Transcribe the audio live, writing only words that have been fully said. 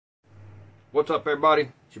What's up, everybody?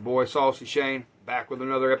 It's your boy Saucy Shane, back with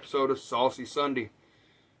another episode of Saucy Sunday.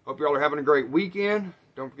 Hope y'all are having a great weekend.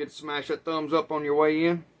 Don't forget to smash that thumbs up on your way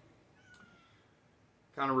in.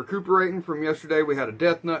 Kind of recuperating from yesterday. We had a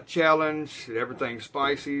death nut challenge at Everything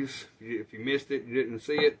Spicy's. If you missed it, you didn't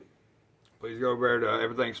see it, please go over there to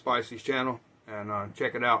Everything Spicy's channel and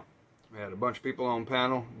check it out. We had a bunch of people on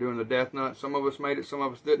panel doing the death nut. Some of us made it, some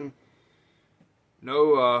of us didn't.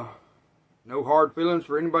 No hard feelings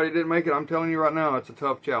for anybody who didn't make it. I'm telling you right now, it's a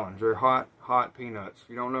tough challenge. They're hot peanuts. If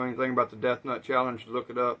you don't know anything about the Death Nut Challenge, look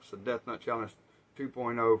it up. It's the Death Nut Challenge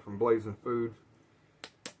 2.0 from Blazing Foods.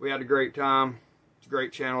 We had a great time. It's a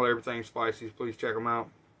great channel, Everything Spicy. Please check them out.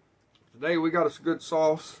 Today we got us a good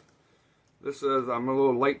sauce. This is, I'm a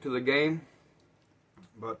little late to the game,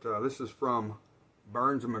 but this is from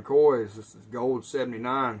Burns and McCoy's. This is Gold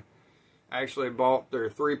 79. I actually bought their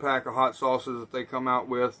 3-pack of hot sauces that they come out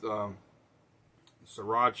with.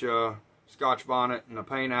 Sriracha, Scotch Bonnet, and a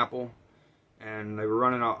pineapple, and they were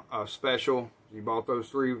running a special. You bought those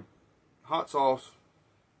 3 hot sauce,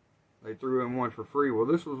 they threw in one for free. Well,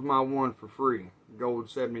 this was my one for free. Gold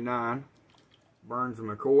 79, Burns and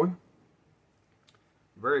McCoy.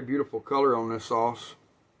 Very beautiful color on this sauce,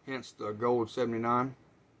 hence the Gold 79.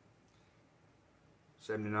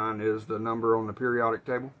 79 is the number on the periodic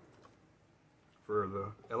table for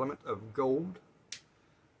the element of gold.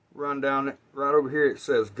 Run down it right over here. It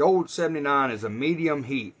says Gold 79 is a medium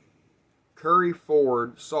heat curry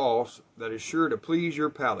forward sauce that is sure to please your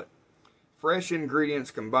palate. Fresh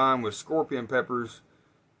ingredients combined with scorpion peppers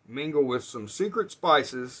mingle with some secret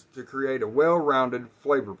spices to create a well-rounded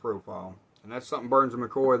flavor profile. And that's something Burns and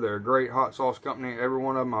McCoy, they're a great hot sauce company. Every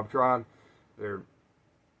one of them I've tried.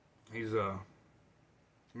 He's a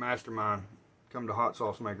mastermind come to hot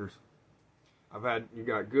sauce makers. You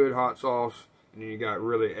got good hot sauce, and then you got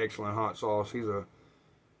really excellent hot sauce.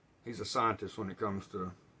 He's a scientist when it comes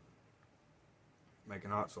to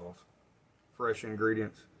making hot sauce. Fresh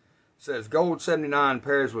ingredients. It says Gold 79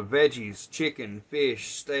 pairs with veggies, chicken,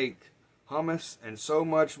 fish, steak, hummus, and so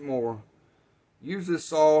much more. Use this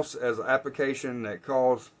sauce as an application that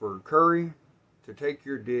calls for curry to take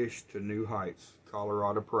your dish to new heights.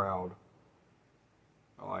 Colorado proud.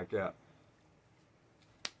 I like that.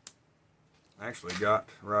 Actually got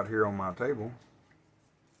right here on my table.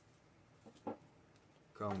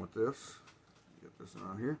 Come with this. Get this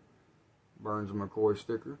on here. Burns and McCoy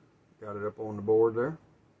sticker. Got it up on the board there.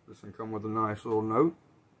 This one come with a nice little note.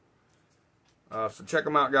 So check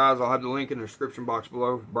them out, guys. I'll have the link in the description box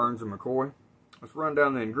below. Burns and McCoy. Let's run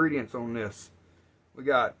down the ingredients on this. We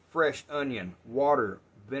got fresh onion, water,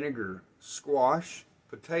 vinegar, squash,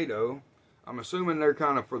 potato. I'm assuming they're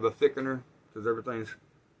kind of for the thickener because everything's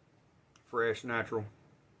fresh, natural.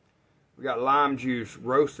 We got lime juice,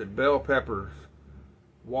 roasted bell peppers,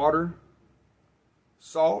 water,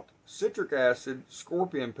 salt, citric acid,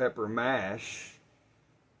 scorpion pepper mash,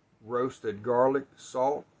 roasted garlic,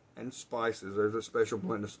 salt, and spices. There's a special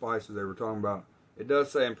blend of spices they were talking about. It does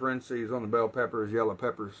say in parentheses on the bell peppers, yellow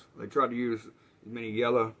peppers. They try to use as many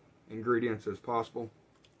yellow ingredients as possible.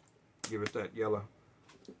 Give it that yellow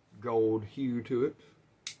gold hue to it.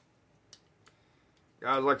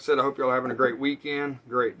 Guys, like I said, I hope y'all are having a great weekend,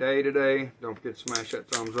 great day today. Don't forget to smash that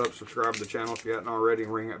thumbs up, subscribe to the channel if you haven't already,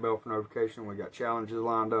 and ring that bell for notification. We got challenges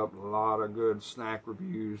lined up, a lot of good snack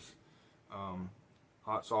reviews,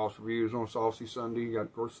 hot sauce reviews on Saucy Sunday. You got,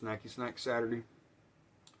 of course, Snacky Snack Saturday.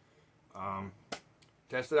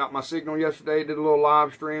 Tested out my signal yesterday, did a little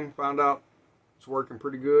live stream, found out it's working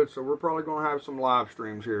pretty good. So we're probably going to have some live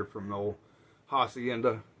streams here from the old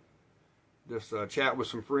hacienda. Just chat with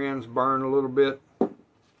some friends, burn a little bit.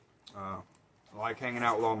 I like hanging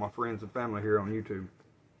out with all my friends and family here on YouTube.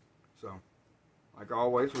 So, like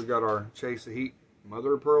always, we got our Chase the Heat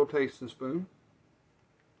Mother of Pearl tasting spoon.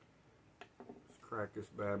 Let's crack this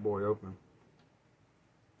bad boy open.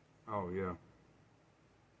 Oh yeah.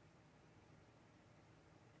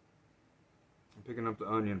 I'm picking up the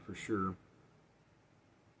onion for sure.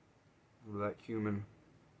 With that cumin.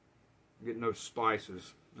 I'm getting those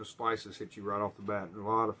spices. The spices hit you right off the bat. A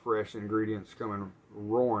lot of fresh ingredients coming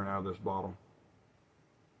roaring out of this bottle.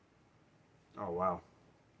 Oh, wow.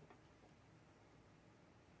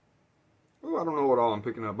 Oh, I don't know what all I'm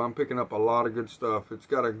picking up. I'm picking up a lot of good stuff. It's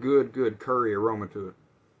got a good curry aroma to it.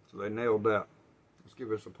 So they nailed that. Let's give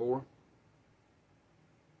this a pour.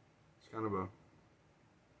 It's kind of a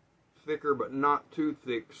thicker but not too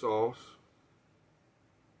thick sauce.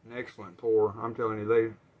 An excellent pour. I'm telling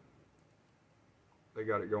you, they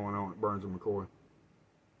got it going on at Burns and McCoy.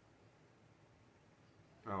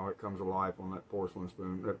 Oh, it comes alive on that porcelain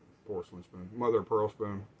spoon. Mother of pearl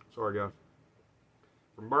spoon. Sorry, guys.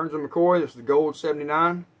 From Burns and McCoy, this is the Gold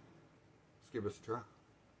 79. Let's give this a try.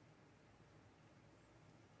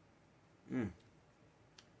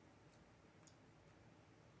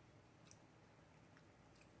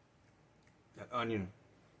 That onion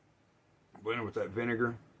blended with that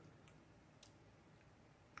vinegar.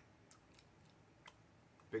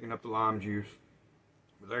 Picking up the lime juice.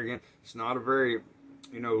 But there again, it's not a very,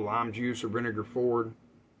 lime juice or vinegar forward.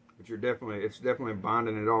 But it's definitely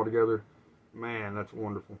binding it all together. Man, that's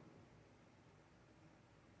wonderful.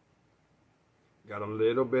 Got a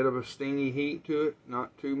little bit of a stingy heat to it,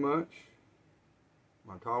 not too much.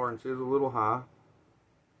 My tolerance is a little high.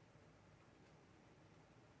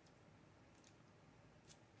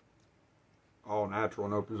 All natural,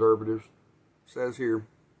 no preservatives. It says here,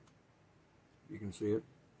 you can see it,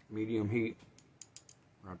 medium heat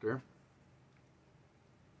right there.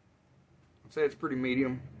 I'd say it's pretty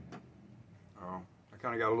medium. I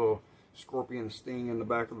kind of got a little scorpion sting in the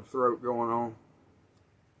back of the throat going on.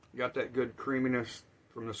 You got that good creaminess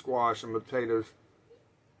from the squash and potatoes.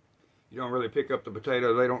 You don't really pick up the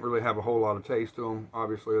potatoes. They don't really have a whole lot of taste to them.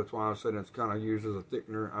 Obviously, that's why I said it's kind of used as a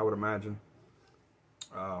thickener, I would imagine.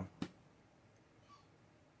 That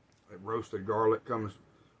roasted garlic comes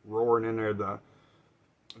roaring in there. The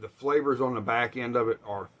flavors on the back end of it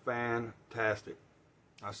are fantastic.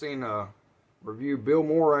 I seen a review. Bill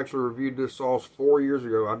Moore actually reviewed this sauce 4 years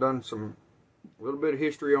ago. I done a little bit of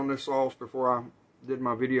history on this sauce before I did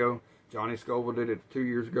my video. Johnny Scoville did it 2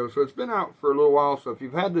 years ago, so it's been out for a little while. So if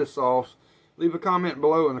you've had this sauce, leave a comment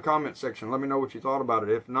below in the comment section. Let me know what you thought about it.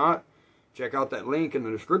 If not, check out that link in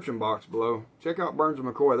the description box below. Check out Burns and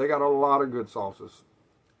McCoy. They got a lot of good sauces.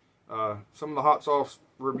 Some of the hot sauce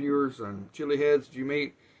reviewers and chili heads you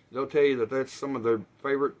meet, they'll tell you that that's some of their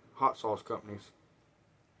favorite hot sauce companies.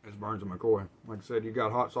 It's Burns and McCoy. Like I said, you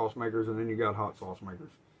got hot sauce makers and then you got hot sauce makers.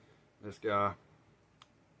 This guy,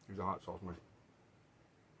 he's a hot sauce maker.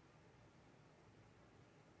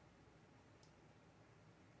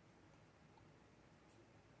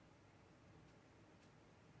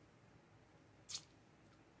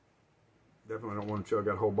 Definitely don't want to chug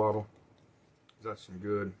that whole bottle. That's some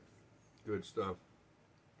good stuff.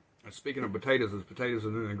 And speaking of potatoes, as potatoes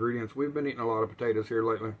are the ingredients, we've been eating a lot of potatoes here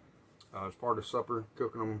lately. As part of supper,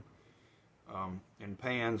 cooking them in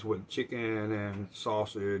pans with chicken and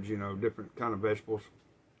sausage, different kind of vegetables.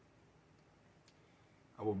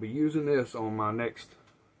 I will be using this on my next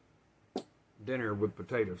dinner with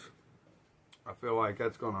potatoes. I feel like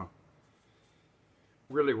that's going to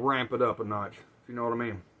really ramp it up a notch, if you know what I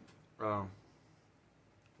mean.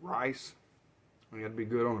 Rice, I think that'd be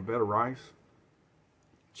good on a bed of rice.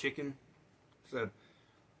 Chicken, said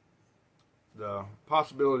the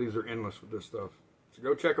possibilities are endless with this stuff. So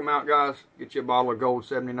go check them out, guys. Get you a bottle of Gold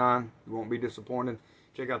 79. You won't be disappointed.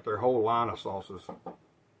 Check out their whole line of sauces.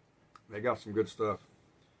 They got some good stuff.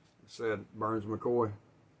 It said Burns and McCoy.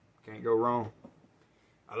 Can't go wrong.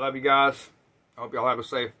 I love you guys. I hope y'all have a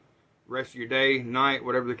safe rest of your day, night,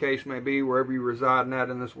 whatever the case may be, wherever you're residing at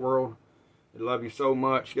in this world. I love you so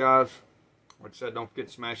much, guys. Like I said, don't forget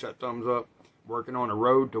to smash that thumbs up. Working on a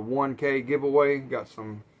road to 1K giveaway. Got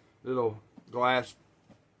some little glass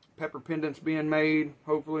pepper pendants being made,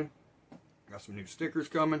 hopefully. Got some new stickers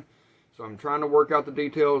coming. So I'm trying to work out the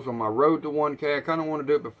details on my road to 1K. I kind of want to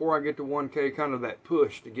do it before I get to 1K, kind of that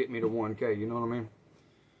push to get me to 1K, you know what I mean?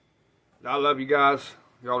 I love you guys.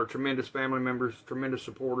 Y'all are tremendous family members, tremendous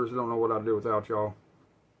supporters. I don't know what I'd do without y'all.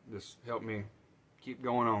 Just help me keep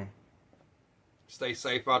going on. Stay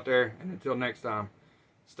safe out there, and until next time,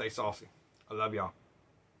 stay saucy. I love y'all.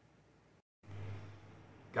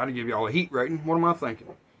 Got to give y'all a heat rating. What am I thinking?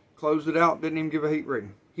 Closed it out, didn't even give a heat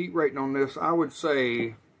rating. Heat rating on this, I would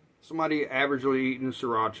say somebody averagely eating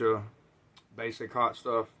sriracha, basic hot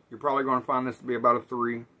stuff, you're probably going to find this to be about a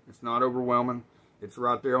 3. It's not overwhelming. It's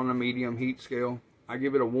right there on the medium heat scale. I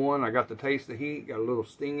give it a 1. I got the taste of heat, got a little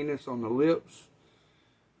stinginess on the lips.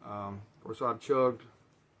 Of course, I chugged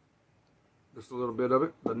just a little bit of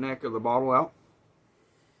it, the neck of the bottle out.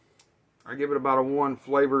 I give it about a 1.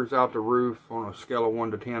 Flavors out the roof. On a scale of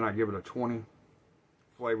 1 to 10, I give it a 20.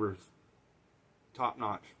 Flavors top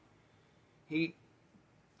notch. Heat,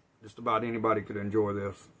 just about anybody could enjoy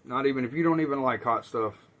this. Not even if you don't even like hot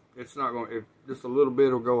stuff. It's not going. If just a little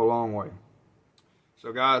bit will go a long way.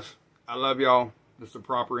 So guys, I love y'all. This is the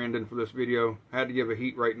proper ending for this video. I had to give a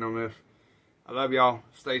heat rating on this. I love y'all.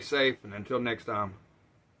 Stay safe, and until next time,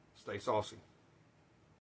 stay saucy.